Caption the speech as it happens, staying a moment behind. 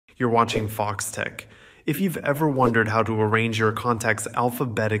You're watching Foxtecc. If you've ever wondered how to arrange your contacts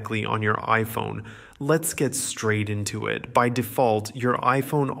alphabetically on your iPhone, let's get straight into it. By default, your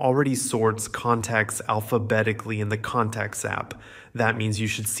iPhone already sorts contacts alphabetically in the Contacts app. That means you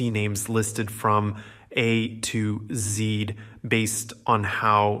should see names listed from A to Z based on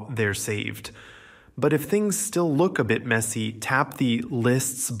how they're saved. But if things still look a bit messy, tap the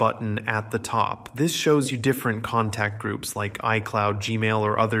Lists button at the top. This shows you different contact groups like iCloud, Gmail,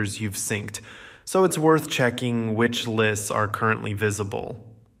 or others you've synced. So it's worth checking which lists are currently visible.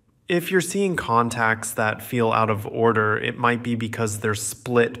 If you're seeing contacts that feel out of order, it might be because they're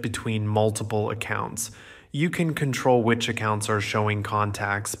split between multiple accounts. You can control which accounts are showing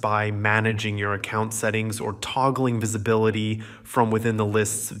contacts by managing your account settings or toggling visibility from within the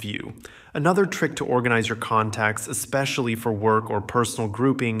lists view. Another trick to organize your contacts, especially for work or personal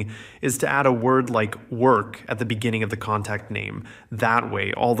grouping, is to add a word like work at the beginning of the contact name. That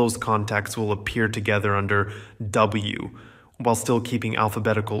way, all those contacts will appear together under W, while still keeping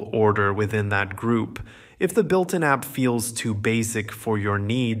alphabetical order within that group. If the built-in app feels too basic for your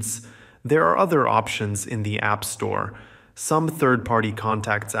needs, there are other options in the App Store. Some third-party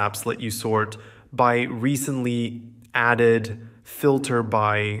contacts apps let you sort by recently added, filter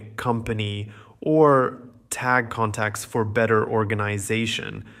by company, or tag contacts for better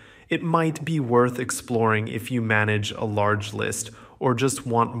organization. It might be worth exploring if you manage a large list or just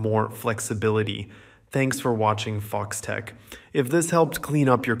want more flexibility. Thanks for watching Foxtecc. If this helped clean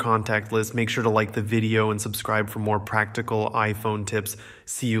up your contact list, make sure to like the video and subscribe for more practical iPhone tips.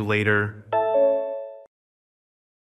 See you later.